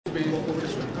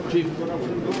Chief.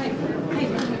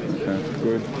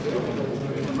 Good.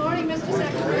 Good morning, Mr.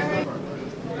 Secretary.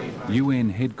 UN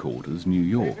headquarters, New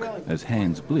York, as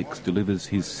Hans Blix delivers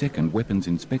his second weapons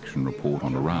inspection report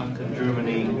on Iraq.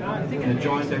 Germany in a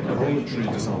joint declaration.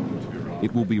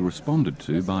 It will be responded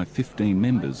to by 15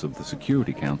 members of the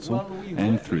Security Council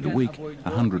and, through the week,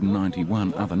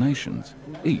 191 other nations,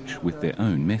 each with their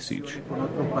own message.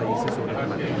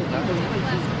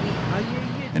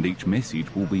 And each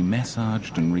message will be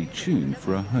massaged and retuned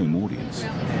for a home audience.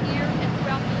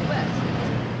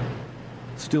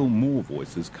 Still more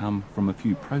voices come from a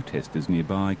few protesters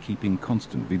nearby keeping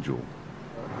constant vigil.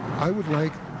 I would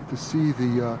like to see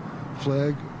the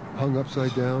flag hung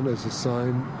upside down as a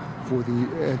sign for the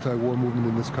anti-war movement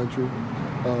in this country,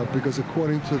 because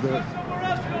according to the... Somewhere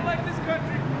else you don't like this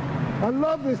country. I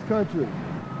love this country.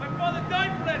 My father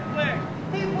died for that flag.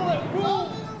 People that rule.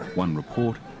 One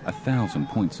report, 1,000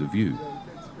 points of view.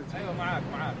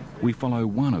 We follow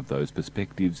one of those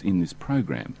perspectives in this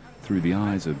program through the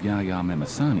eyes of Yahya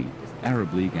Mahmassani,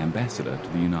 Arab League ambassador to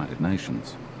the United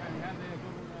Nations.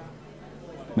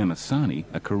 Mahmassani,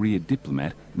 a career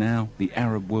diplomat, now the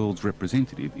Arab world's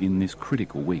representative in this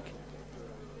critical week.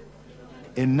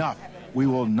 Enough. We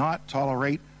will not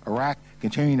tolerate Iraq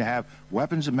continuing to have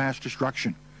weapons of mass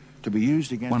destruction to be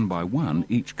used against... One by one,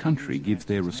 each country gives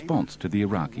their response to the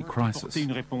Iraqi crisis.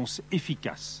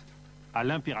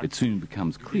 It soon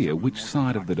becomes clear which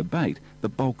side of the debate the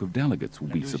bulk of delegates will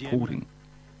be supporting.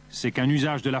 C'est qu'un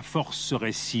usage de la force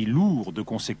serait si lourd de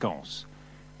conséquences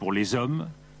pour les hommes,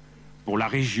 pour la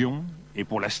région et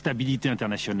pour la stabilité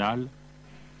internationale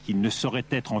qu'il ne saurait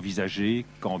être envisagé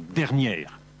qu'en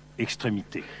dernière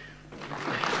extrémité.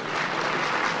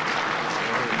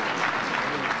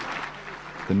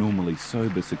 The normally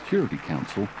sober Security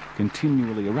Council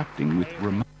continually erupting with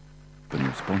remarkable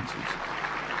responses.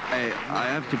 I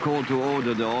have to call to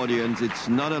order the audience. It's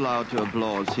not allowed to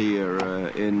applause here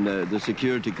in the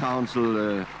Security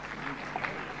Council.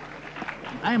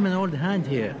 I am an old hand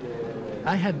here.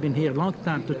 I have been here a long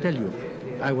time, to tell you.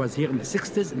 I was here in the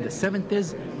 60s, in the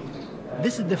 70s.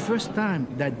 This is the first time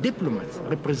that diplomats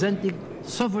representing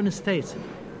sovereign states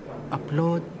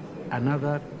applaud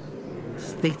another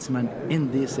statesman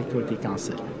in the Security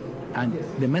Council. And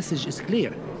the message is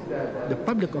clear. The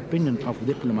public opinion of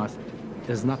diplomats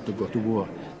is not to go to war.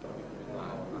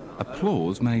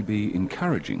 Applause may be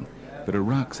encouraging, but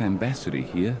Iraq's ambassador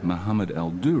here, Mohammed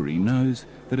al-Duri, knows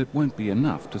that it won't be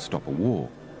enough to stop a war.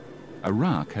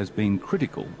 Iraq has been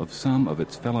critical of some of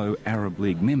its fellow Arab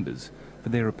League members for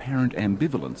their apparent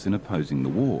ambivalence in opposing the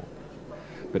war.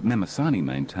 But Mahmassani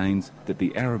maintains that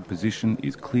the Arab position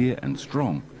is clear and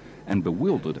strong, and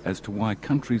bewildered as to why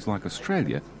countries like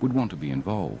Australia would want to be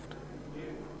involved.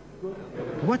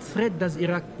 What threat does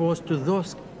Iraq pose to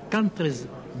those countries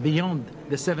beyond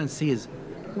the seven seas?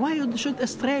 Why should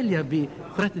Australia be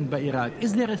threatened by Iraq?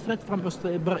 Is there a threat from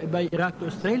by Iraq to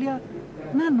Australia?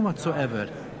 None whatsoever.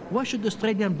 Why should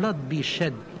Australian blood be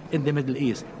shed in the Middle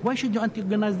East? Why should you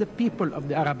antagonize the people of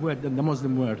the Arab world and the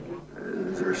Muslim world?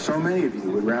 There are so many of you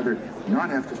who would rather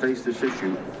not have to face this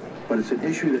issue, but it's an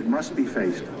issue that must be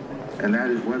faced, and that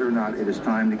is whether or not it is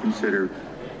time to consider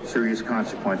serious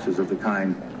consequences of the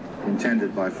kind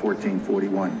intended by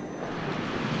 1441.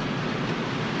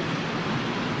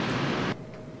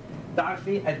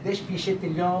 تعرفي قديش في شتي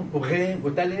اليوم وغيم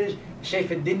وثلج،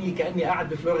 شايف الدنيا كاني قاعد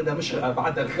بفلوريدا مشرقه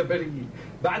بعدها الخبريه،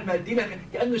 بعد ما قلتي لك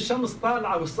كانه الشمس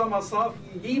طالعه والسما صافي،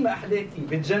 يي ما احلاكي،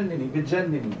 بتجنني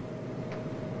بتجنني.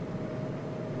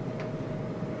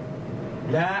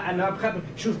 لا انا بخبرك،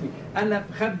 شوفي انا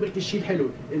بخبرك الشيء الحلو،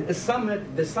 السمت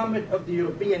ذا سمت اوف ذا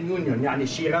يوروبيان يونيون، يعني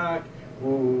شيراك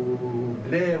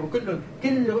وبلير وكلهم،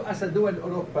 كل رؤساء دول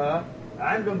اوروبا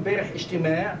عملوا امبارح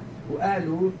اجتماع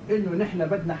وقالوا انه نحن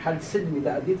بدنا حل سلمي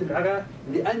لقضيه العراق،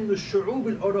 لانه الشعوب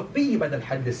الاوروبيه بدها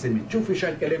الحل السلمي، شوفوا شو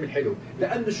الكلام الحلو،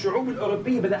 لانه الشعوب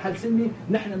الاوروبيه بدها حل سلمي،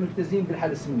 نحن ملتزمين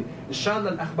بالحل السلمي، ان شاء الله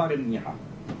الاخبار منيحه.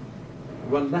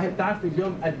 والله بتعرفي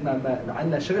اليوم قد ما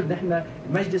عندنا شغل، نحن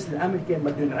مجلس الامن كان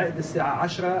بده ينعقد الساعه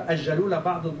 10، اجلوا له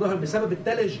بعد الظهر بسبب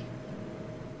الثلج.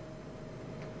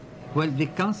 Well, the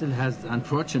council has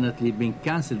unfortunately been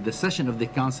cancelled. The session of the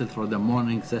council for the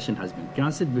morning session has been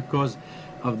cancelled because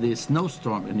of the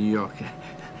snowstorm in New York.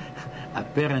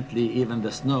 Apparently, even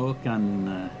the snow can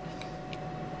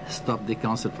stop the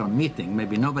council from meeting.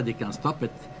 Maybe nobody can stop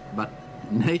it, but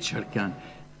nature can.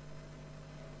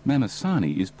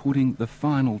 Mahmassani is putting the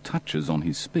final touches on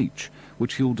his speech,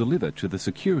 which he'll deliver to the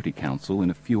Security Council in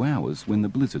a few hours when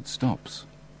the blizzard stops.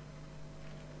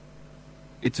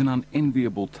 It's an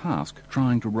unenviable task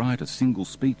trying to write a single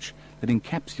speech that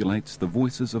encapsulates the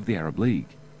voices of the Arab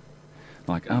League.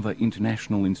 like other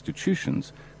international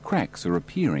institutions, cracks are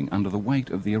appearing under the weight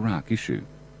of the Iraq issue.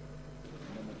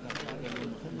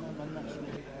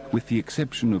 With the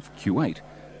exception of Kuwait,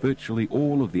 virtually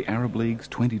all of the Arab League's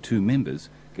 22 members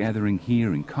gathering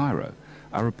here in Cairo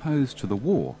are opposed to the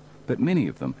war, but many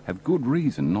of them have good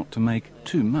reason not to make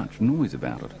too much noise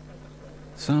about it.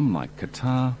 Some, like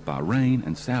Qatar, Bahrain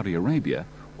and Saudi Arabia,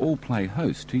 all play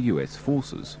host to US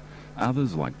forces.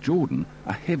 Others, like Jordan,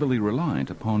 are heavily reliant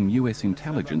upon US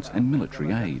intelligence and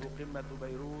military aid.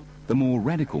 The more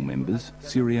radical members,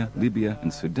 Syria, Libya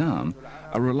and Sudan,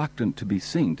 are reluctant to be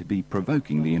seen to be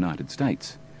provoking the United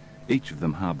States. Each of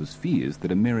them harbours fears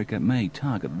that America may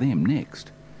target them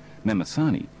next.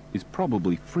 Mahmassani is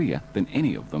probably freer than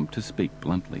any of them to speak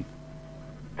bluntly.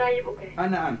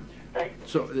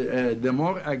 So the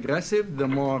more aggressive, the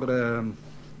more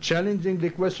challenging the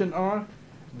questions are,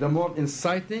 the more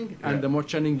inciting and the more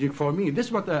challenging for me. This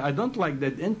is what I don't like,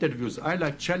 that interviews. I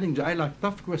like challenge, I like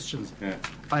tough questions.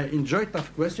 I enjoy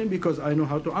tough questions because I know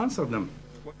how to answer them.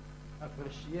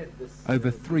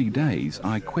 Over 3 days,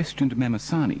 I questioned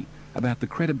Mahmassani about the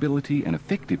credibility and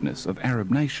effectiveness of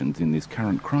Arab nations in this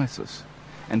current crisis,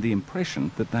 and the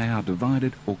impression that they are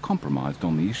divided or compromised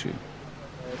on the issue.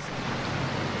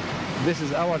 This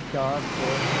is our card.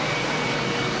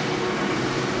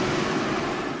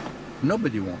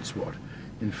 Nobody wants war.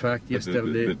 In fact,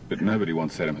 yesterday. But nobody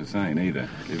wants Saddam Hussein either.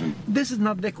 This is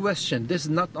not the question. This is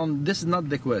not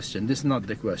the question. This is not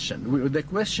the question. The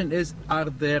question is, are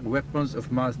there weapons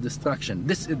of mass destruction?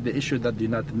 This is the issue that the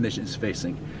United Nations is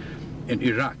facing in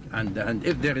Iraq. And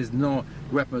if there is no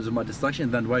weapons of mass destruction,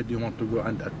 then why do you want to go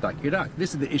and attack Iraq?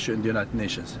 This is the issue in the United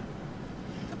Nations.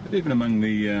 But even among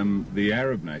the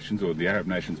Arab nations, or the Arab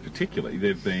nations particularly,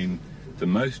 they've been the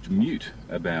most mute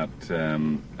about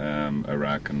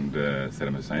Iraq and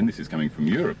Saddam Hussein. This is coming from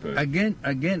Europe. Again,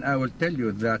 I will tell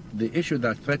you that the issue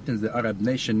that threatens the Arab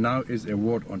nation now is a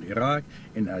war on Iraq,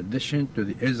 in addition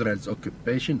to Israel's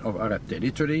occupation of Arab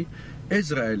territory.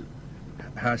 Israel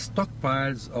has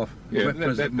stockpiles of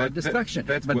weapons of mass destruction.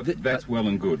 That's well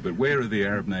and good, but where are the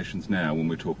Arab nations now when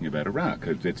we're talking about Iraq?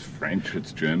 It's French,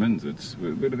 it's Germans,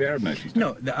 where are the Arab nations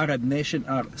now? No, the Arab nations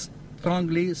are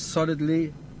strongly,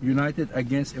 solidly united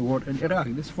against a war in Iraq.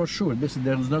 This for sure.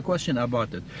 There is no question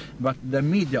about it. But the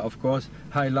media, of course,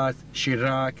 highlights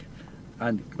Chirac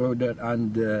and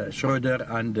Schroeder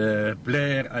and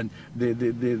Blair, and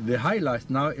the highlight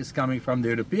now is coming from the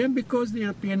European, because the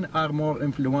Europeans are more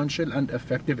influential and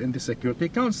effective in the Security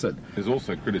Council. There's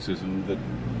also criticism that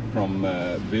from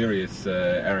various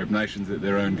Arab nations that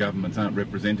their own governments aren't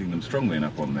representing them strongly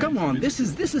enough on that. Come on, this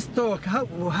is talk.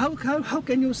 How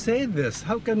can you say this?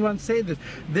 How can one say this?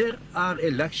 There are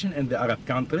elections in the Arab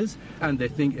countries, and they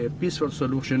think a peaceful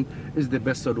solution is the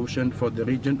best solution for the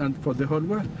region and for the whole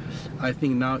world. I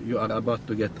think now you are about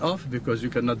to get off because you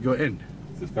cannot go in.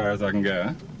 That's as far as I can go,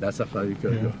 huh? That's as far as you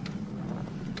can go.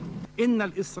 إن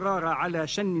الإصرار على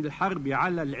شن الحرب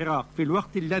على العراق في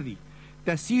الوقت الذي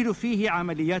تسير فيه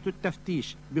عمليات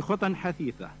التفتيش بخطى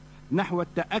حثيثة نحو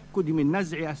التأكد من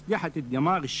نزع أسلحة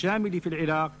الدمار الشامل في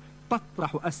العراق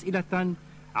تطرح أسئلة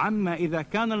عما إذا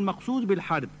كان المقصود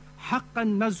بالحرب حقا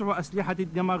نزع أسلحة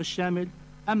الدمار الشامل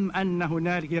أم أن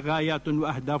هنالك غايات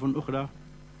وأهداف أخرى.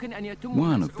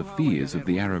 One of the fears of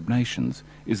the Arab nations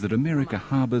is that America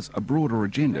harbours a broader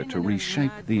agenda to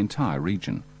reshape the entire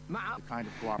region.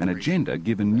 An agenda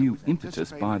given new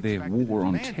impetus by their war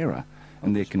on terror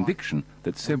and their conviction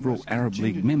that several Arab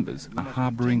League members are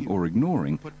harbouring or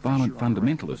ignoring violent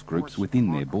fundamentalist groups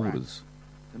within their borders.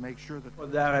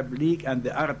 The Arab League and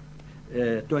the Arab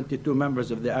 22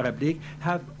 members of the Arab League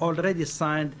have already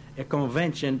signed a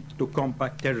convention to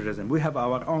combat terrorism. We have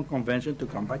our own convention to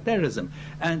combat terrorism.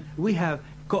 And we have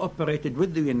cooperated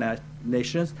with the United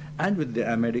Nations and with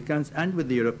the Americans and with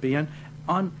the Europeans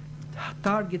on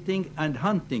targeting and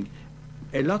hunting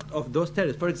a lot of those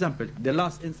terrorists. For example, the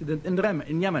last incident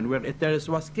in Yemen, where a terrorist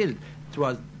was killed, it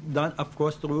was done, of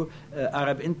course, through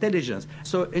Arab intelligence.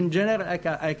 So in general,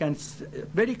 I can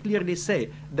very clearly say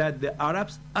that the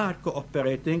Arabs are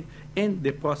cooperating in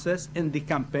the process, in the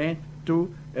campaign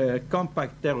to combat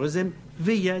terrorism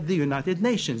via the United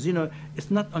Nations. You know,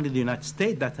 it's not only the United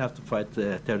States that have to fight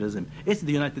terrorism. It's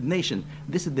the United Nations.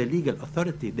 This is the legal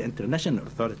authority, the international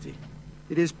authority.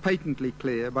 It is patently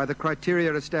clear by the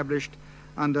criteria established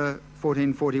under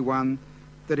 1441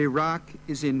 that Iraq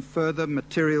is in further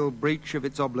material breach of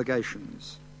its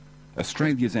obligations.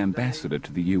 Australia's ambassador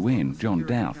to the UN, John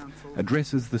Douth,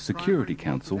 addresses the Security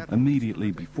Council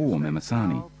immediately before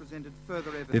Mahmassani.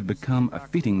 They've become a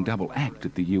fitting double act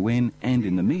at the UN and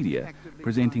in the media,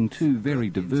 presenting two very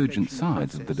divergent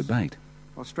sides of the debate.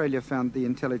 Australia found the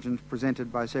intelligence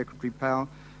presented by Secretary Powell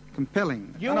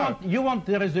compelling. You want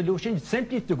the resolution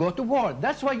simply to go to war.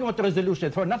 That's why you want the resolution,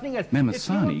 for nothing else.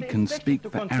 Mahmassani can speak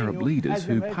for Arab leaders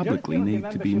who publicly need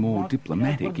to be more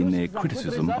diplomatic in their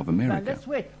criticism of America.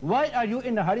 Why are you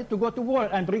in a hurry to go to war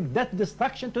and bring death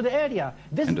destruction to the area?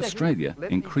 And Australia,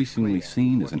 increasingly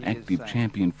seen as an active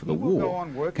champion for the war,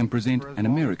 can present an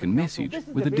American message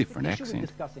with a different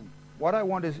accent. What I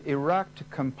want is Iraq to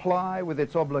comply with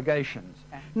its obligations.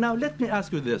 Now let me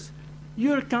ask you this.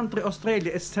 Your country,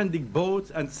 Australia, is sending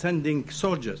boats and sending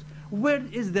soldiers. Where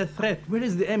is the threat? Where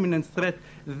is the imminent threat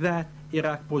that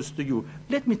Iraq poses to you?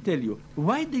 Let me tell you,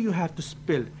 why do you have to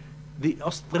spill the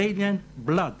Australian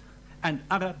blood and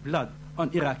Arab blood on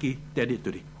Iraqi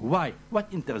territory? Why? What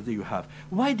interest do you have?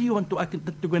 Why do you want to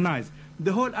antagonize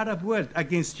the whole Arab world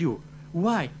against you?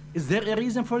 Why? Is there a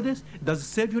reason for this? Does it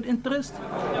serve your interest?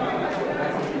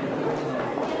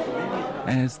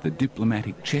 As the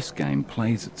diplomatic chess game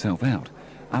plays itself out,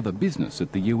 other business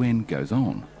at the UN goes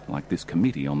on, like this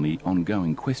committee on the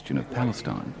ongoing question of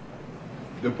Palestine.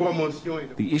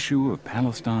 The issue of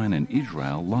Palestine and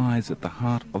Israel lies at the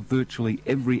heart of virtually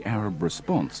every Arab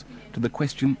response to the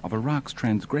question of Iraq's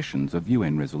transgressions of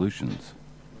UN resolutions.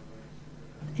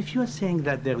 If you are saying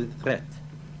that there is a threat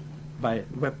by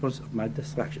weapons of mass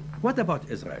destruction, what about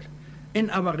Israel? In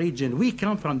our region, we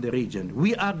come from the region.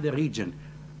 We are the region.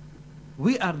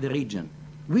 We are the region.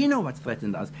 We know what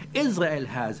threatens us. Israel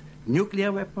has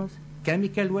nuclear weapons,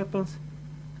 chemical weapons,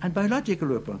 and biological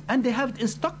weapons, and they have it in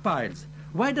stockpiles.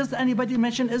 Why doesn't anybody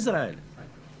mention Israel?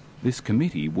 This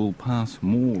committee will pass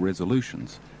more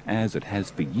resolutions, as it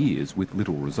has for years with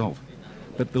little result.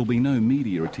 But there'll be no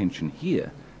media attention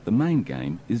here. The main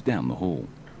game is down the hall.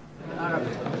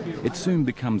 It soon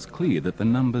becomes clear that the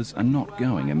numbers are not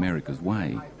going America's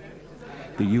way.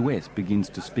 The US begins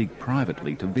to speak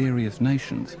privately to various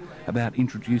nations about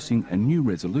introducing a new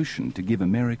resolution to give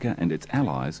America and its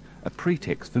allies a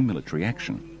pretext for military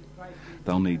action.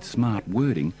 They'll need smart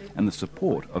wording and the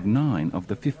support of 9 of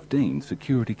the 15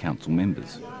 Security Council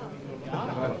members.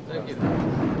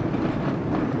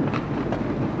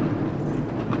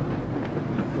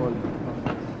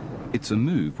 It's a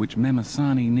move which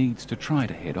Mahmassani needs to try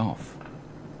to head off.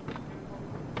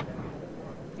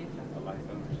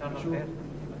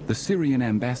 The Syrian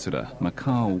ambassador,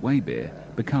 Mikhail Weber,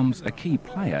 becomes a key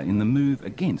player in the move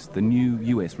against the new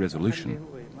US resolution.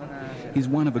 He's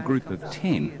one of a group of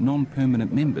 10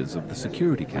 non-permanent members of the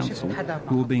Security Council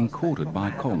who are being courted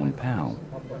by Colin Powell.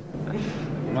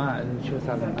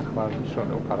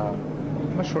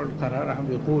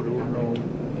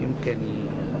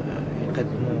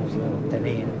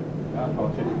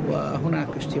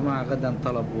 وهناك اجتماع غدا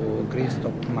طلبوا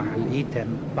جريستوب مع الإيتن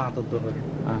بعد الظهر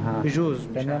بجوز.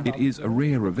 It is a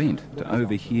rare event to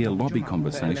overhear lobby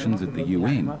conversations at the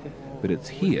UN, but it's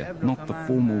here, not the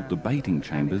formal debating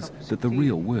chambers, that the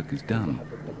real work is done.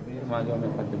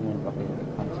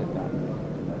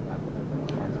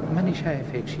 ماني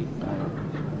شايف هيك شيء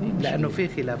لأنه في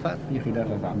خلافات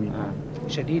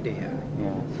شديدة يعني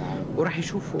وراح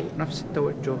يشوفوا نفس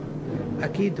التوجه.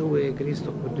 أكيد هو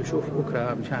جريستوك بده يشوف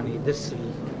بكرة مشان يدس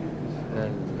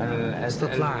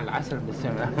الاستطلاع العسر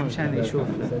مشان يشوف.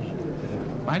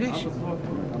 معليش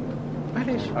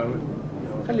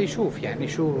خليه يشوف يعني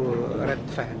شو رد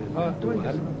فعل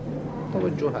الدول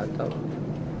توجهاتها.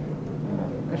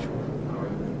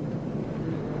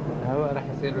 هو راح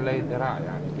يصير له لي ذراع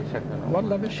يعني بشكل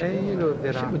والله مش له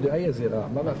ذراع. شو بده أي ذراع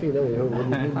ما بقى في لي هو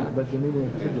بده مين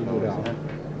ذراع.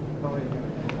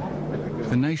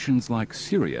 For nations like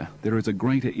Syria, there is a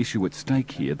greater issue at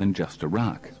stake here than just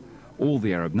Iraq. All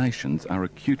the Arab nations are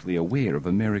acutely aware of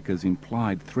America's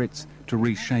implied threats to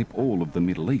reshape all of the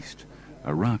Middle East.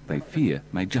 Iraq, they fear,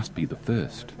 may just be the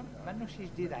first.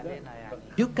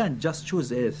 You can't just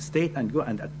choose a state and go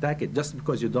and attack it just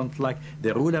because you don't like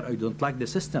the ruler or you don't like the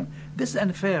system. This is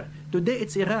unfair. Today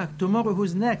it's Iraq, tomorrow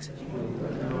who's next?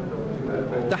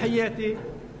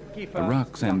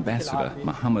 Iraq's ambassador,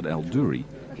 Mohammed Al-Duri,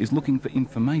 is looking for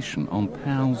information on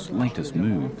Powell's latest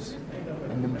moves.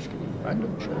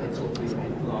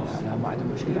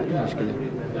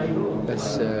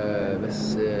 بس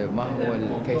ما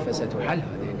هو كيف ستحل هذه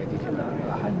القضية؟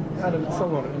 أنا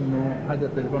بتصور إنه هذا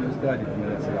تليفون أستاذي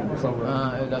يعني بتصور.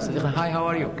 لا صديقي هاي هاو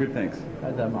ار يو؟ Good thanks.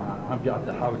 هذا عم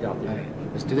بيحاول يعطي.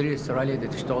 بس تدري استراليا بدها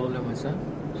تشتغل لهم هسه؟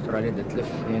 استراليا بدها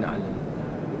تلف هنا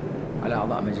على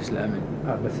أعضاء مجلس الأمن.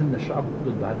 بس إن الشعب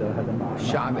ضد هذا مع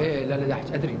الشعب إيه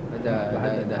لا أدري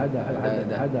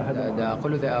هذا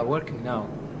أقوله they are working now.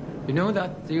 You know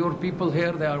that your people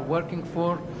here they are working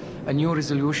for a new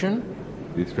resolution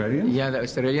The Australians? Yeah, the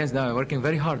Australians now are working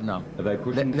very hard now. Are they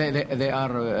pushing? They are...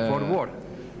 for war?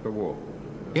 For war?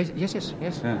 Yes.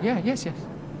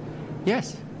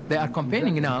 Yes. They are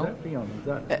campaigning now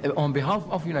on behalf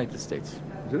of United States.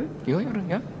 Is it?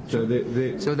 Yeah.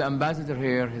 So the ambassador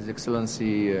here, His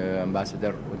Excellency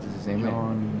Ambassador, what is his name?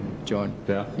 John.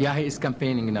 Yeah, he is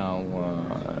campaigning now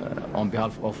on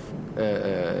behalf of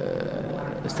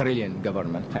Australian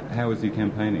government. How is he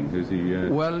campaigning? Who's he?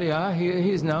 Well, yeah,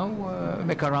 he is now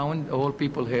make around all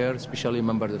people here, especially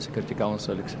members of the Security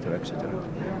Council, etc.,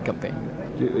 campaigning.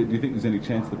 Do you think there's any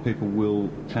chance that people will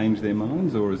change their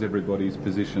minds, or is everybody's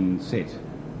position set?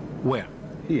 Where?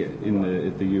 Here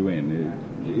at the UN.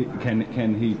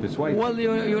 Can he persuade? Well,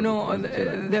 you know,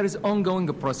 there is ongoing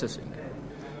processing.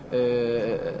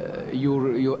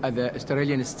 The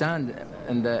Australian stand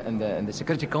and the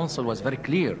Security Council was very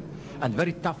clear and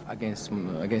very tough against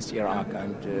Iraq,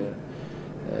 and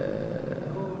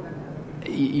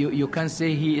you can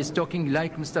say he is talking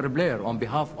like Mr. Blair on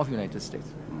behalf of United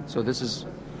States. So this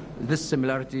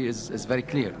similarity is very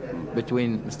clear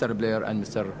between Mr. Blair and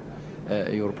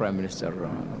your Prime Minister.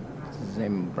 His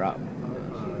name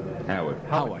Howard.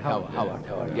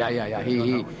 Yeah.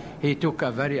 He took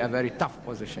a very tough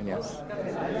position. Yes.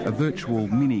 A virtual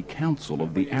mini council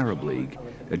of the Arab League,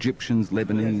 Egyptians,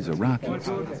 Lebanese, Iraqis,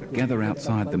 gather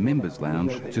outside the members'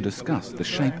 lounge to discuss the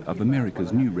shape of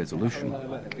America's new resolution.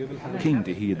 Keen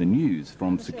to hear the news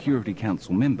from Security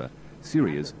Council member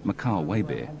Syria's Mikhail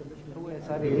Weber.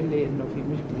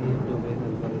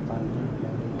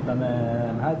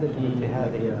 تمام. هذا اللي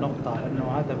هذه النقطة إنه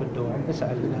هذا بده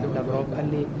بسأل لابروف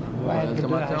قال لي واحد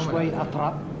بده إياها شوي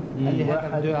أطرى، قال لي هذا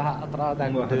بده إياها أطرى،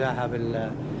 هذاك بده إياها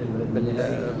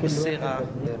بالصيغة.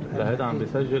 هذا عم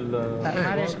بيسجل.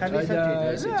 معلش خليه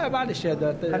يسجل. لا معلش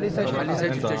هذا خليه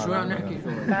يسجل. شو عم نحكي؟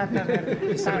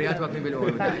 سريات واقفين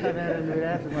بالأول. تعتبر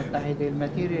الولايات المتحدة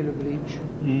الماتيريال بريتش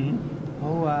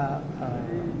هو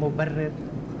مبرر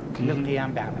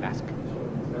للقيام بعمل عسكري،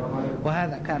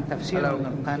 وهذا كان تفسيره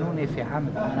القانوني في عام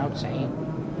 98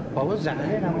 ووزع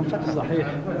علينا من فترة. صحيح.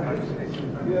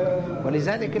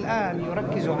 ولذلك الآن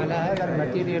يركزوا على هذا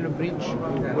الماتيريال بريتش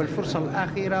والفرصة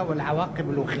الأخيرة والعواقب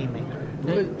الوخيمة.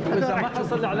 إذا ما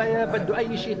حصل عليها بده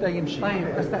أي شيء تيمشي. طيب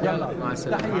يلا مع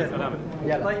السلامة.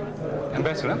 طيب.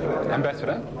 Ambassador,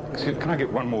 can I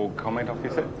get one more comment off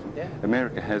you, sir? Yeah.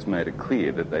 America has made it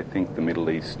clear that they think the Middle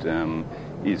East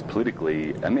is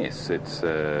politically a mess. It's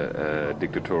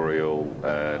dictatorial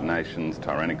nations,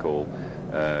 tyrannical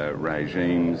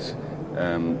regimes.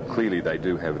 Clearly they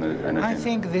do have an agenda. I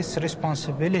think this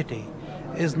responsibility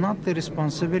is not the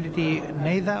responsibility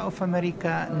neither of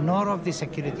America nor of the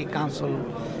Security Council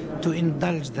to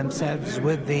indulge themselves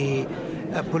with the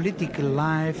political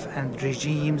life and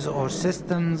regimes or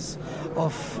systems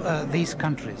of these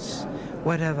countries,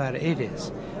 whatever it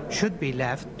is, should be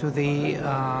left to the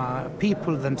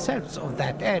people themselves of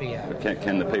that area. But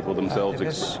can the people themselves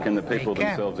express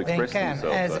themselves? They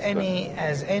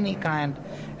can,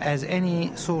 as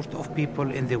any sort of people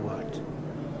in the world.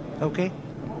 Okay?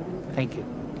 Thank you.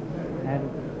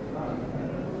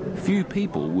 Few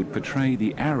people would portray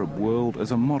the Arab world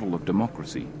as a model of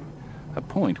democracy, a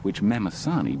point which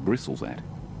Mahmassani bristles at.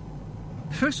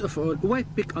 First of all, why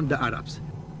pick on the Arabs?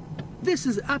 This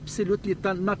is absolutely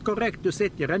not correct to say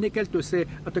tyrannical, to say...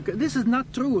 This is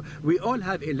not true. We all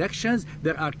have elections.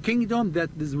 There are kingdoms that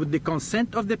is with the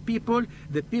consent of the people.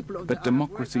 The people of But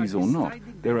democracies or not,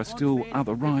 there are still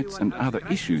other rights and other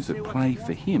issues at play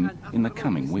for him in the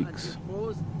coming weeks.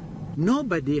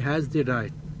 Nobody has the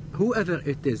right, whoever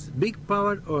it is, big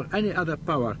power or any other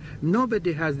power,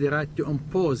 nobody has the right to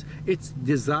impose its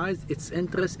desires, its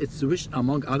interests, its wish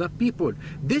among other people.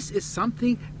 This is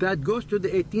something that goes to the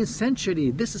 18th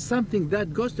century. This is something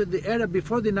that goes to the era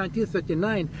before the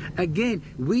 1939. Again,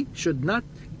 we should not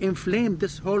inflame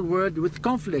this whole world with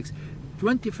conflicts.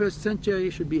 21st century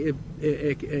should be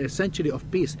a century of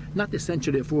peace, not a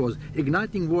century of wars.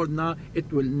 Igniting war now, it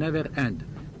will never end.